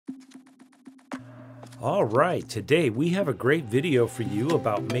All right, today we have a great video for you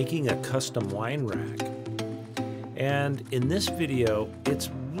about making a custom wine rack. And in this video,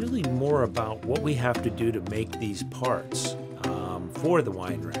 it's really more about what we have to do to make these parts for the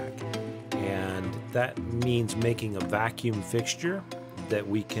wine rack. And that means making a vacuum fixture that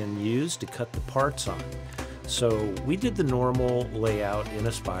we can use to cut the parts on. So we did the normal layout in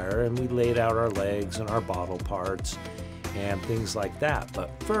Aspire, and we laid out our legs and our bottle parts and things like that.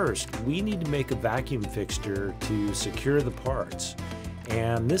 But first, we need to make a vacuum fixture to secure the parts.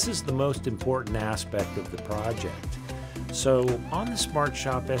 And this is the most important aspect of the project. So on the Smart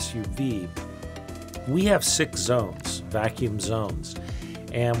Shop SUV, we have 6 zones, vacuum zones.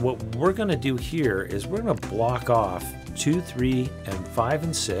 And what we're gonna do here is we're gonna block off 2, 3, and 5,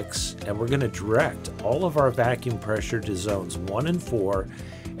 and 6, and we're gonna direct all of our vacuum pressure to zones 1 and 4,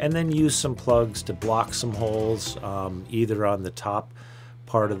 and then use some plugs to block some holes, either on the top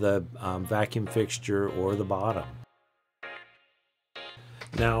part of the vacuum fixture or the bottom.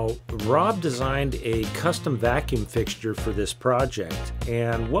 Now, Rob designed a custom vacuum fixture for this project,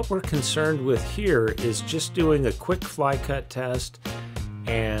 and what we're concerned with here is just doing a quick fly cut test,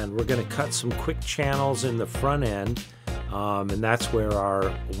 and we're going to cut some quick channels in the front end, and that's where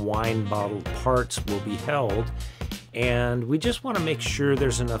our wine bottle parts will be held. And we just want to make sure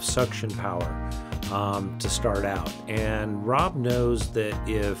there's enough suction power to start out. And Rob knows that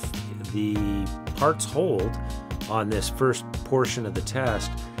if the parts hold on this first portion of the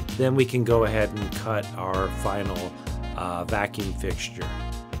test, then we can go ahead and cut our final vacuum fixture.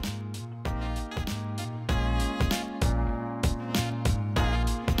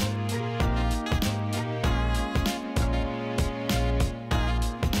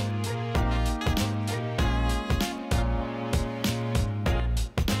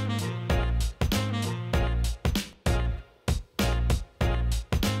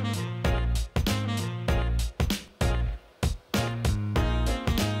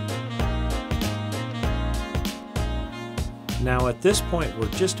 Now at this point,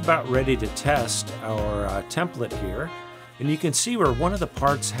 we're just about ready to test our template here. And you can see where one of the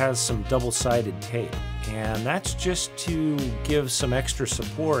parts has some double-sided tape. And that's just to give some extra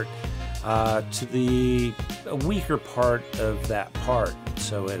support to the weaker part of that part.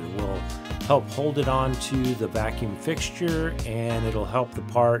 So it will help hold it onto the vacuum fixture, and it'll help the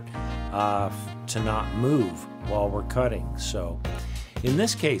part to not move while we're cutting. So in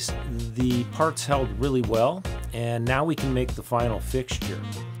this case, the parts held really well, and now we can make the final fixture.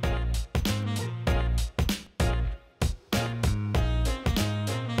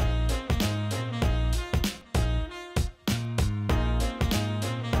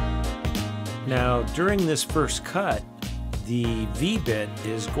 Now, during this first cut, the V-bit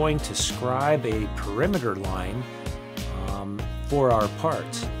is going to scribe a perimeter line for our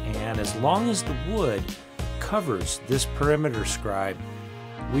parts. And as long as the wood covers this perimeter scribe,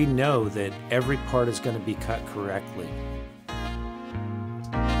 we know that every part is going to be cut correctly.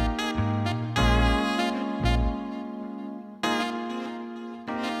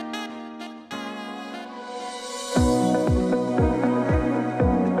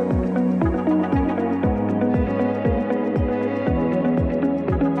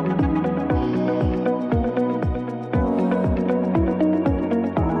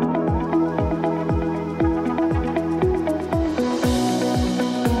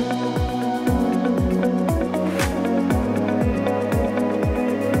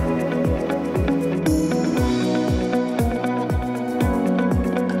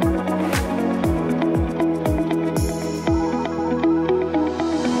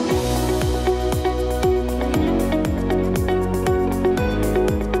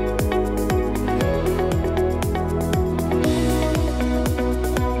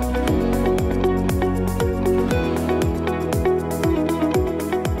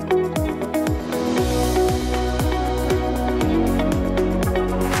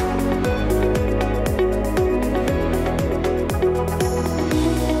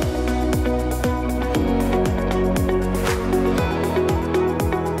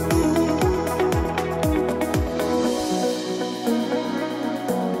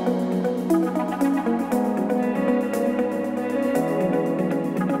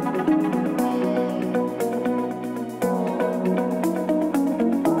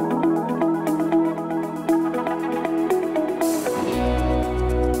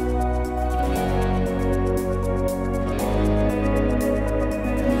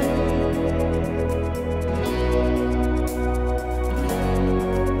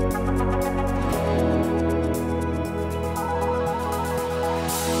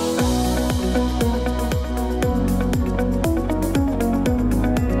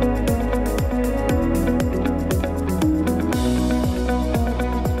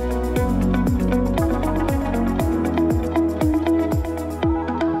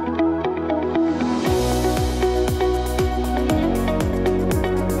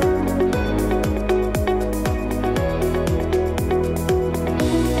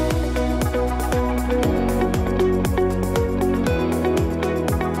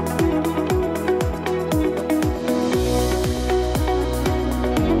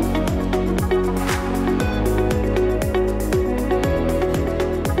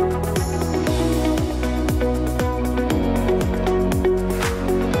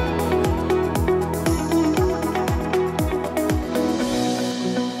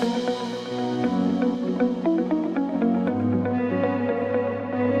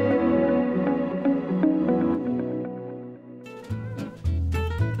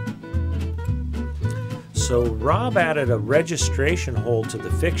 So Rob added a registration hole to the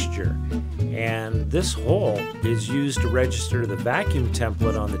fixture, and this hole is used to register the vacuum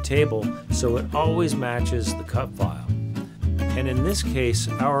template on the table so it always matches the cut file. And in this case,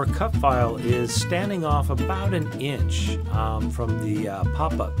 our cut file is standing off about an inch from the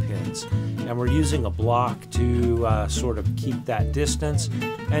pop-up pins, and we're using a block to sort of keep that distance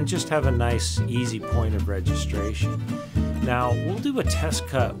and just have a nice easy point of registration. Now we'll do a test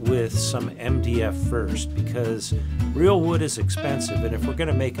cut with some MDF first, because real wood is expensive, and if we're going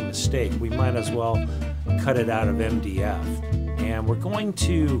to make a mistake we might as well cut it out of MDF. And we're going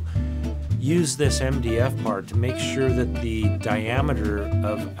to use this MDF part to make sure that the diameter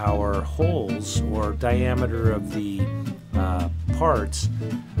of our holes, or diameter of the parts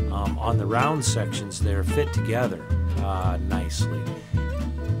on the round sections there, fit together nicely.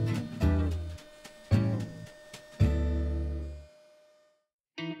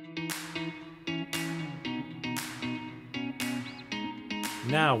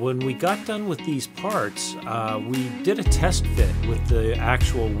 Now, when we got done with these parts, we did a test fit with the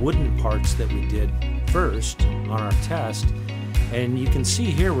actual wooden parts that we did first on our test. And you can see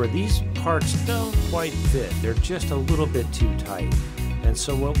here where these parts don't quite fit. They're just a little bit too tight. And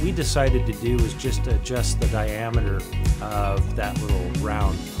so what we decided to do is just adjust the diameter of that little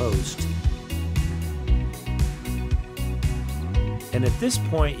round post. And at this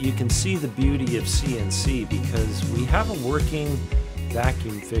point, you can see the beauty of CNC, because we have a working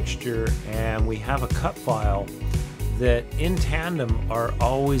vacuum fixture and we have a cut file that in tandem are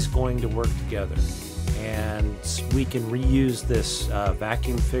always going to work together, and we can reuse this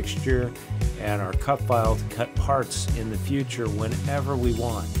vacuum fixture and our cut file to cut parts in the future whenever we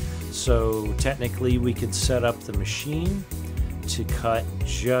want. So technically we could set up the machine to cut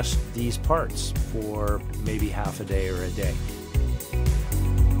just these parts for maybe half a day or a day.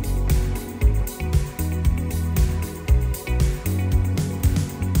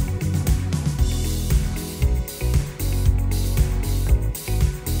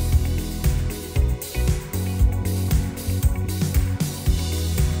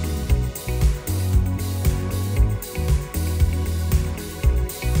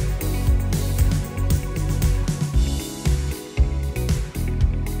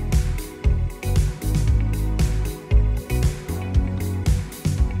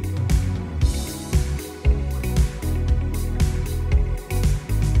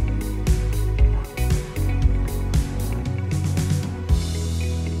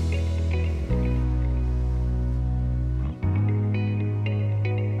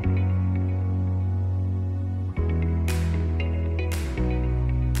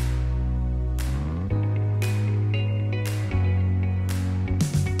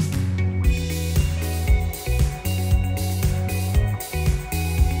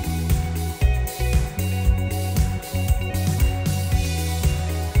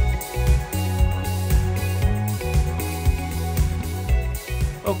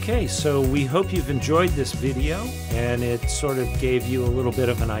 Okay, so we hope you've enjoyed this video, and it sort of gave you a little bit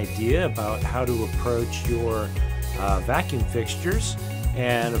of an idea about how to approach your vacuum fixtures.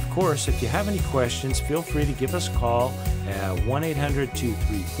 And of course, if you have any questions, feel free to give us a call at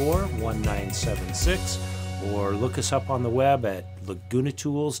 1-800-234-1976, or look us up on the web at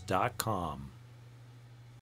lagunatools.com.